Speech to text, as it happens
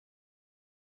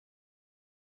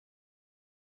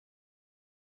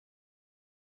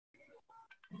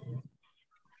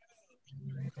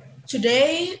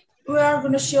Today, we are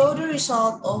going to show the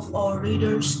result of our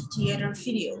reader's theater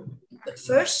video. But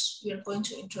first, we are going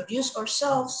to introduce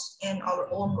ourselves and our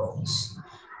own roles.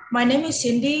 My name is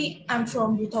Cindy. I'm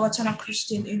from Butawacana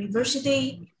Christian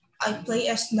University. I play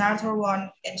as narrator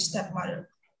 1 and stepmother.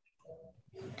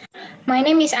 My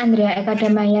name is Andrea Eka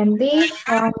Damayanti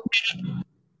from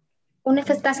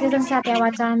Universitas Kristen Satya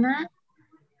Wacana,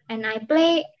 and I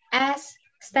play as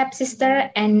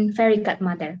stepsister and fairy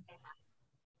godmother.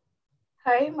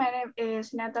 Hi, my name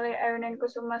is Natalie Ayunen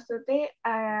Kusumastuti.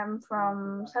 I am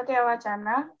from Satya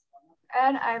Wacana,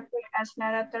 and I play as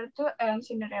narrator 2 and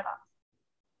Cinderella.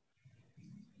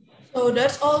 So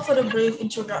that's all for the brief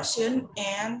introduction,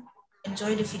 and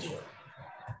enjoy the video.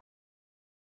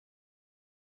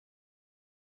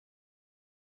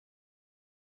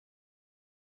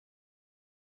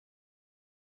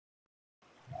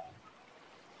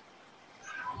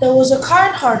 There was a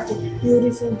kind-hearted,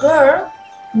 beautiful girl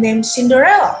named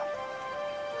Cinderella.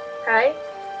 Hi,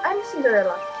 I'm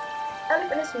Cinderella. I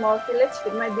live in a small village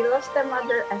with my beloved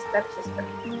stepmother and stepsister.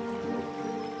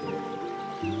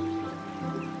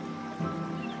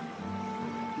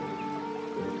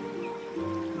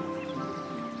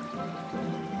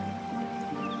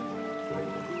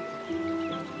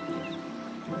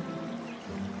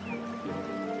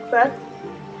 But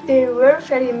they were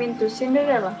very mean to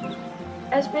Cinderella,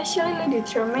 especially Lady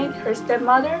Tremaine, her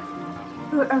stepmother,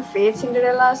 who envied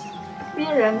Cinderella's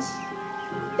appearance.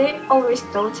 They always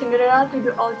told Cinderella to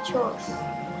do all chores.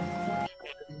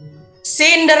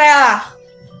 Cinderella!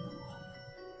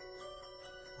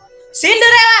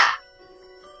 Cinderella!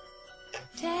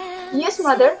 Yes,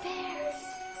 mother.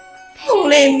 How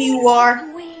lame you are.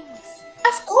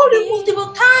 I've called you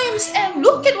multiple times and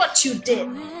look at what you did.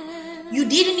 You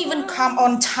didn't even come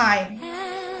on time.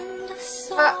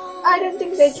 I don't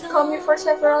think they called me for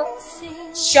several.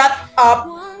 Shut up.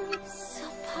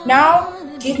 Now,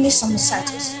 give me some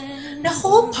massages. The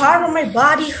whole part of my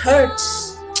body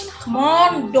hurts. Come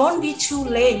on, don't be too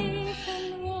lame.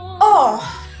 Oh,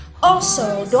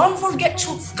 also, don't forget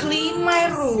to clean my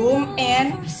room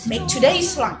and make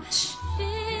today's lunch.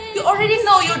 You already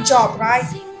know your job, right?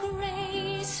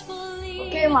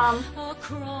 Okay, Mom.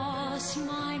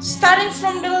 Starting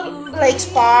from the legs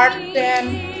part,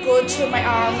 then go to my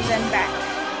arms and back.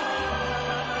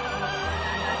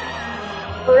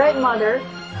 Alright, Mother.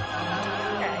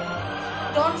 Okay.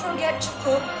 Don't forget to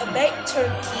cook a baked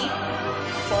turkey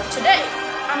for today.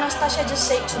 Anastasia just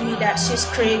said to me that she's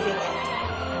craving it.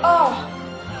 Oh,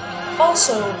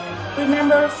 also,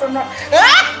 remember for not...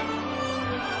 Ah!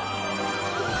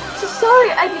 So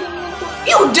sorry, I didn't mean to...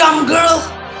 You dumb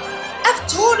girl! I've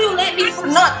told you lately for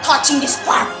not touching this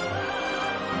part.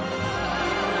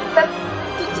 But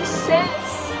you just said...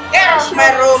 Here's my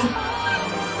room.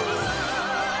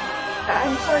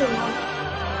 I'm sorry, Mom.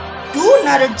 Do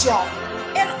another job.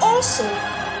 And also,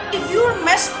 if you're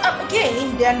messed up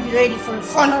again, then be ready for a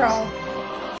funeral.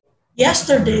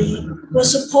 Yesterday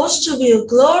was supposed to be a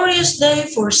glorious day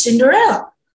for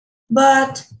Cinderella,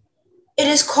 but it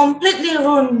is completely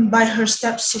ruined by her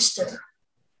stepsister.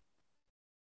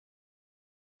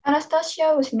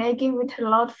 Anastasia was nagging with her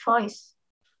loud voice.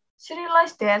 She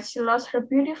realized that she lost her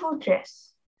beautiful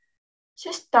dress.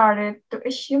 She started to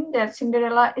assume that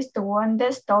Cinderella is the one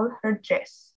that stole her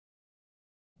dress.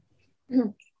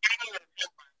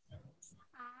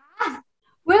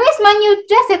 Where is my new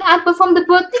dress that I bought from the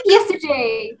boutique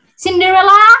yesterday?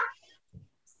 Cinderella?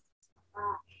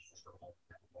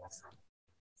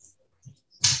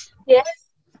 Yes,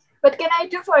 what can I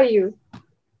do for you?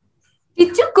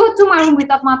 Did you go to my room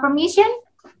without my permission?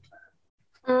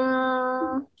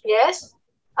 Yes.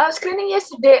 I was cleaning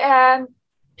yesterday and...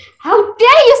 How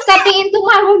dare you stepping into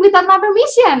my room without my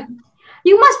permission?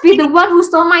 You must be the one who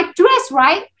stole my dress,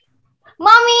 right?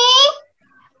 Mommy,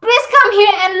 please come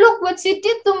here and look what she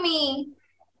did to me.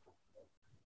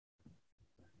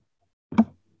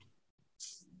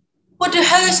 What the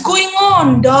hell is going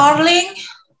on, darling?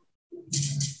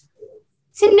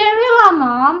 Cinderella,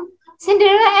 Mom.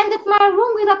 Cinderella entered my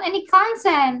room without any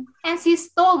consent, and she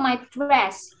stole my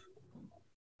dress.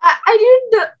 I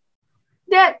didn't do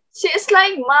that. She is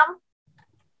lying, Mom.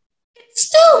 It's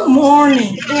still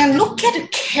morning, and look at the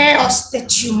chaos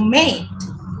that you made.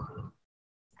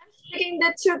 I'm speaking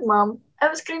the truth, Mom. I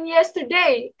was cleaning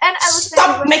yesterday, and I was...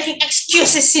 Stop making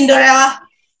excuses, Cinderella.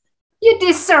 You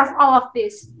deserve all of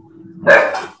this.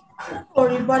 Don't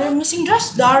worry about your missing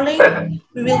dress, darling.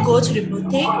 We will go to the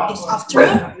boutique this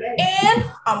afternoon, and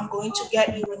I'm going to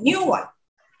get you a new one.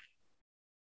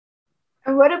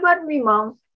 And what about me,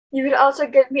 Mom? You will also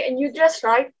get me a new dress,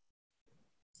 right?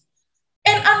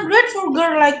 And An ungrateful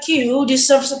girl like you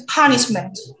deserves a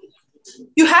punishment.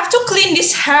 You have to clean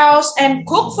this house and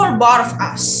cook for both of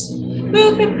us.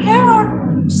 We'll prepare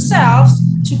ourselves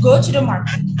to go to the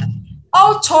market.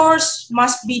 All chores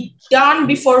must be done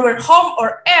before we're home,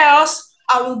 or else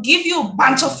I will give you a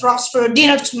bunch of rocks for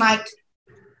dinner tonight.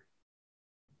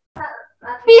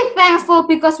 Be thankful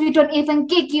because we don't even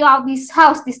kick you out this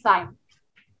house this time.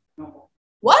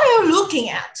 What are you looking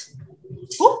at?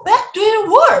 Go back to your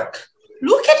work.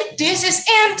 Look at the dishes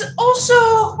and also,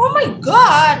 oh my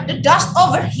God, the dust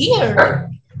over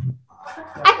here.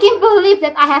 I can't believe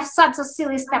that I have such a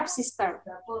silly stepsister.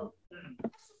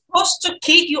 Supposed to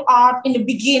kick you out in the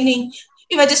beginning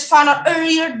if I just found out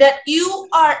earlier that you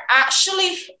are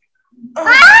actually... There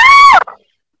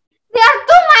are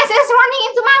two mice running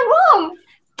into my room.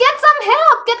 Get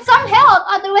some help,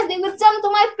 otherwise they will jump to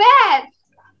my bed.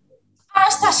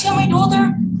 Anastasia, my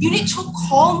daughter, you need to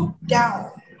calm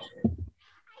down.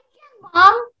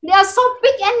 Mom, they are so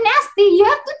big and nasty. You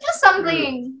have to do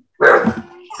something.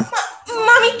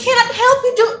 Mommy cannot help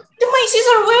you. The mice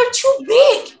are way too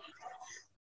big.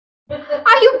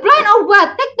 Are you blind or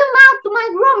what? Take them out to my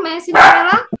room,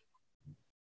 Cinderella.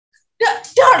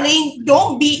 Darling,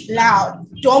 don't be loud.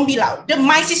 Don't be loud. The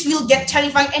mice will get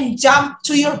terrified and jump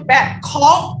to your bed.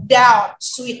 Calm down,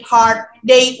 sweetheart.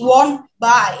 They won't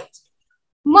bite.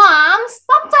 Mom,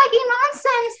 stop talking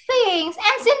nonsense things.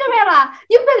 And Cinderella,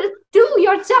 you better do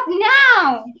your job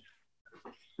now.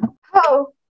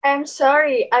 Oh, I'm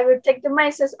sorry. I will take the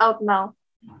mice out now.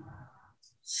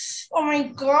 Oh my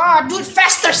God, do it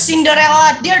faster,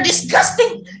 Cinderella. They're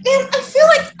disgusting. And I feel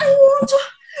like I want to...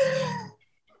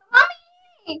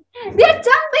 Mommy, they're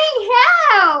jumping.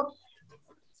 Help.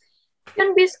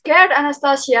 Don't be scared,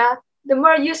 Anastasia. The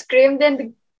more you scream, then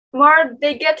the more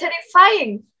they get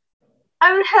terrifying.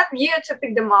 I will help you to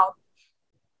pick them out.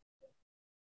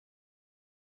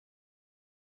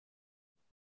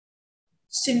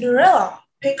 Cinderella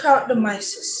picked out the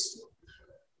mice.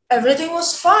 Everything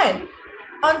was fine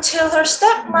until her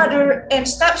stepmother and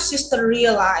stepsister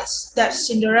realized that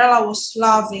Cinderella was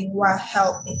laughing while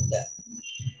helping them.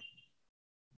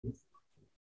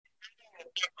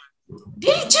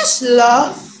 Did you just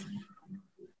laugh?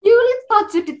 You really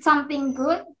thought you did something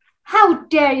good? How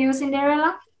dare you,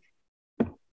 Cinderella?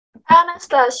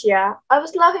 Anastasia, I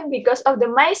was laughing because of the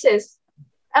mice.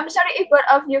 I'm sorry if one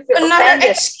of you feel Another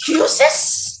offended.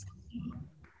 excuses?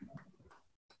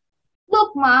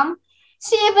 Look, Mom,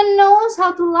 she even knows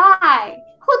how to lie.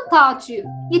 Who taught you?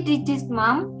 You did this,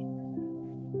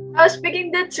 Mom. I was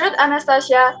speaking the truth,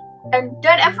 Anastasia, and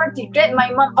don't ever degrade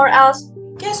my mom or else.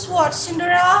 Guess what,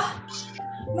 Cinderella?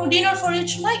 No dinner for you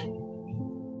tonight.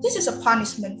 This is a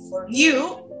punishment for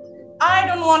you. I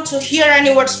don't want to hear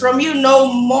any words from you no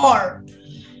more.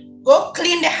 Go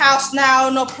clean the house now,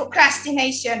 no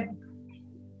procrastination.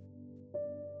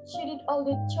 She did all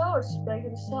the chores by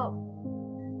herself.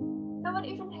 No one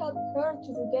even helped her to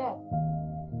do that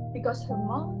because her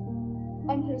mom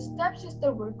and her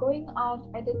stepsister were going out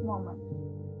at that moment.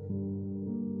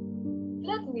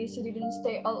 Gladly, she didn't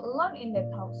stay all alone in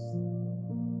that house.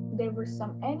 There were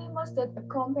some animals that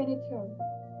accompanied her.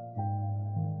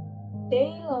 They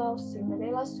loved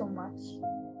Cinderella so much,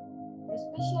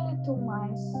 especially two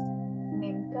mice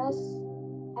named Gus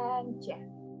and Jack.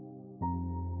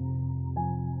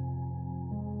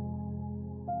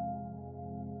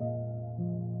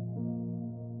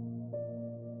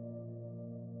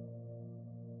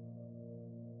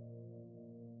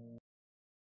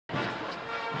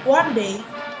 One day,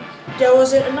 there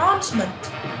was an announcement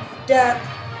that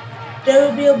there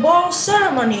will be a ball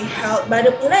ceremony held by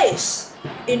the palace,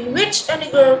 in which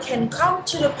any girl can come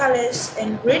to the palace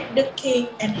and greet the king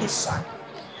and his son.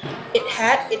 It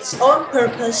had its own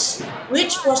purpose,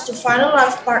 which was to find a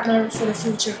life partner for the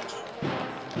future king.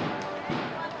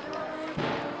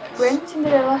 When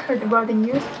Cinderella heard about the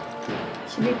news,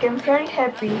 she became very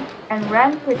happy and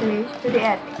ran quickly to the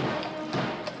attic.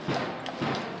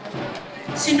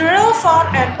 Cinderella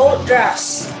found an old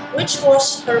dress, which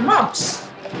was her mom's,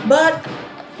 but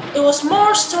it was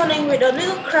more stunning with a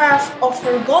little craft of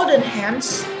her golden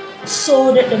hands,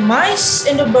 so that the mice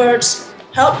and the birds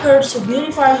helped her to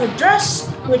beautify her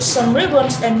dress with some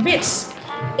ribbons and beads.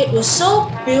 It was so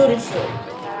beautiful.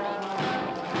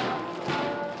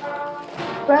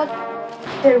 But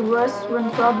there was one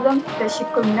problem that she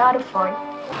could not avoid: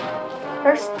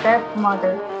 her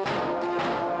stepmother.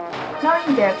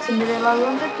 Knowing that Cinderella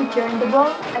wanted to join the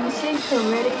ball and see her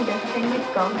wearing the handmade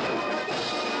gown,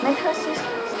 made her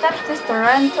stepsister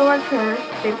run toward her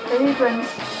with her ribbons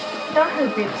or her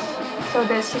beads, so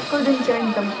that she couldn't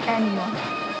join them anymore.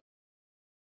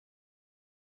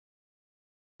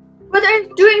 What are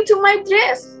you doing to my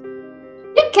dress?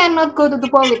 You cannot go to the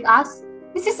ball with us.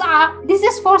 This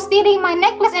is for stealing my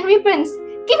necklace and ribbons.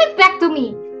 Give it back to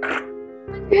me.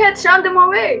 You had thrown them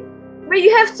away. But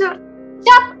you have to...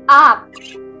 Shut up.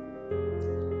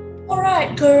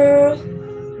 Alright, girl.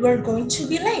 We're going to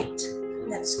be late.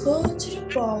 Let's go to the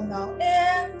ball now.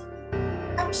 And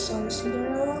I'm sorry,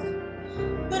 Cinderella,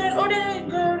 but an ordinary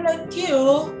girl like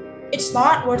you, it's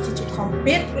not worth it to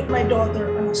compete with my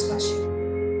daughter Anastasia.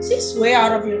 She's way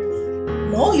out of your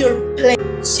league. Know your place.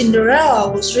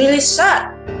 Cinderella was really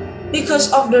sad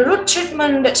because of the rude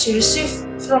treatment that she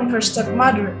received from her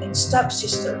stepmother and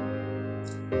stepsister.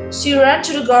 She ran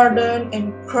to the garden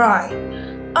and cried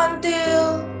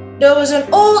until there was an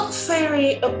old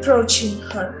fairy approaching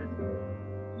her.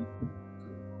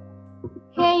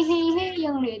 Hey,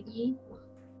 young lady.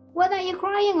 What are you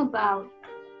crying about?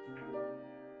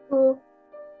 Who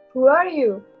are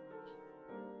you?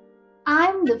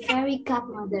 I'm the fairy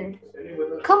godmother.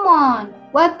 Come on,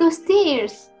 wipe those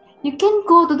tears. You can't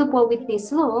go to the ball with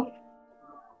this look.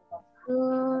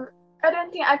 I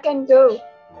don't think I can go.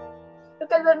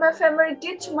 Look at what my family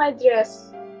did to my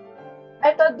dress.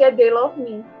 I thought that they loved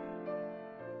me.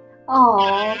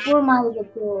 Oh, poor my little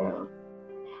girl.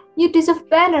 You deserve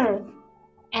better.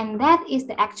 And that is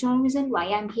the actual reason why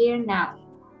I'm here now.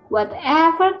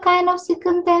 Whatever kind of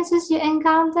circumstances you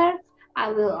encounter,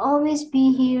 I will always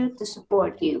be here to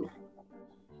support you.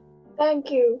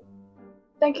 Thank you.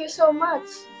 Thank you so much.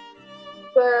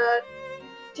 But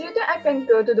do you think I can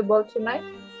go to the ball tonight?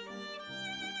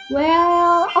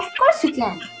 Well, of course you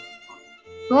can.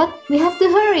 But we have to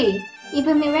hurry.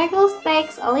 Even miracles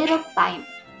takes a little time.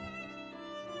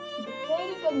 The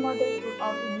fairy godmother pulled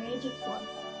out a magic wand.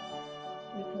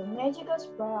 With her magical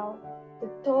spell, the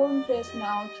torn dress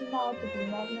now turned out to be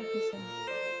magnificent.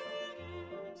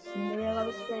 Cinderella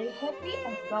was very happy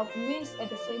and felt amazed at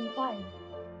the same time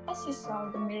as she saw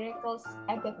the miracles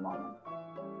at that moment.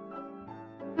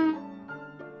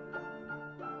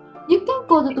 You can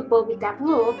go to the ball with that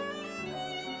look.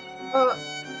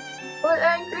 What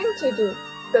are you going to do,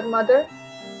 godmother?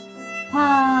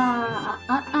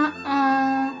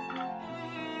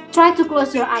 Try to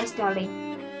close your eyes, darling.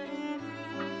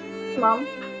 Mom?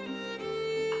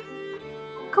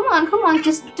 Come on,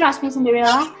 just trust me,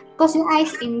 Cinderella. Close your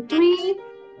eyes in 3,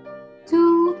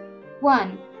 2,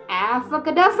 1.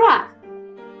 Abracadabra!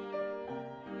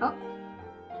 Oh.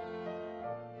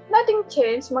 Nothing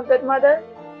changed, my godmother.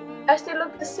 I still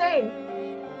look the same.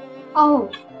 Oh,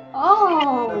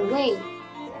 wait.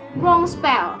 Wrong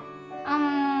spell.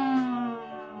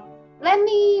 Let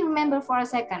me remember for a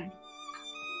second.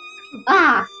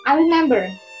 I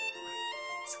remember.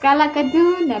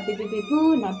 Skalakadu,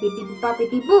 nabidibibu,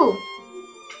 nabidibibabidibu.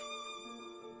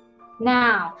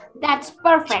 Now, that's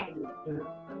perfect.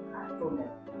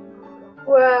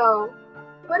 Wow,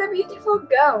 what a beautiful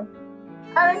gown.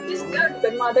 I like this gown,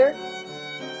 godmother.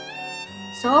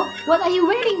 So, what are you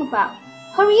waiting about?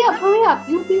 Hurry up,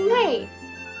 you'll be late.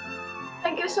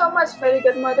 Thank you so much, fairy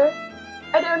godmother.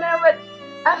 I don't know what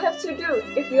I have to do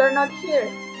if you are not here.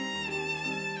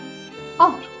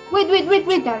 Oh, wait,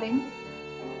 darling.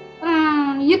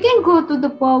 You can go to the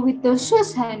ball with those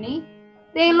shoes, honey.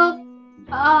 They look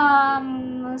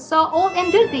so old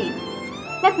and dirty.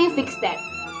 Let me fix that.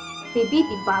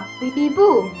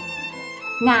 Bibi-di-bop-bibi-boo.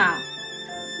 Now,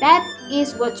 that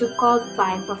is what you call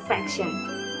fine perfection.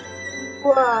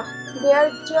 Wow, they are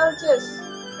gorgeous.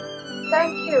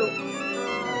 Thank you.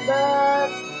 But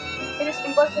it is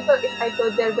impossible if I go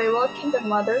there by walking,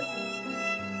 godmother.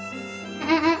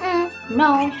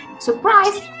 No,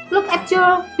 surprise! Look at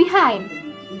your behind.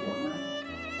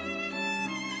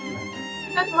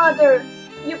 Godmother,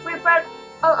 you prepared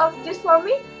all of this for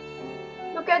me?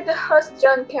 Look at the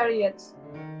horse-drawn chariots.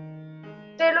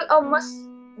 They look almost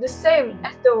the same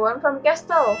as the one from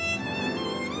Castle.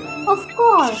 Of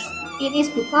course, it is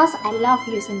because I love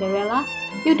you, Cinderella.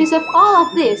 You deserve all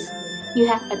of this. You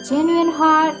have a genuine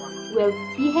heart, well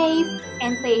behaved,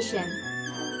 and patient.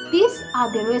 These are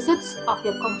the results of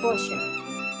your composure.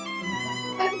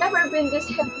 I've never been this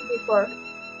happy before.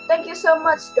 Thank you so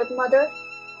much, godmother.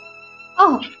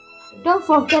 Oh, don't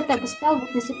forget that the spell will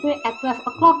disappear at 12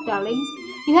 o'clock, darling.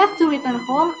 You have to return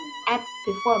home at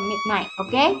before midnight,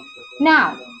 okay?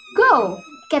 Now, go!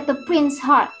 Get the prince's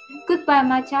heart. Goodbye,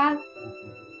 my child.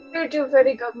 You do,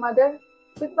 fairy godmother.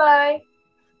 Goodbye.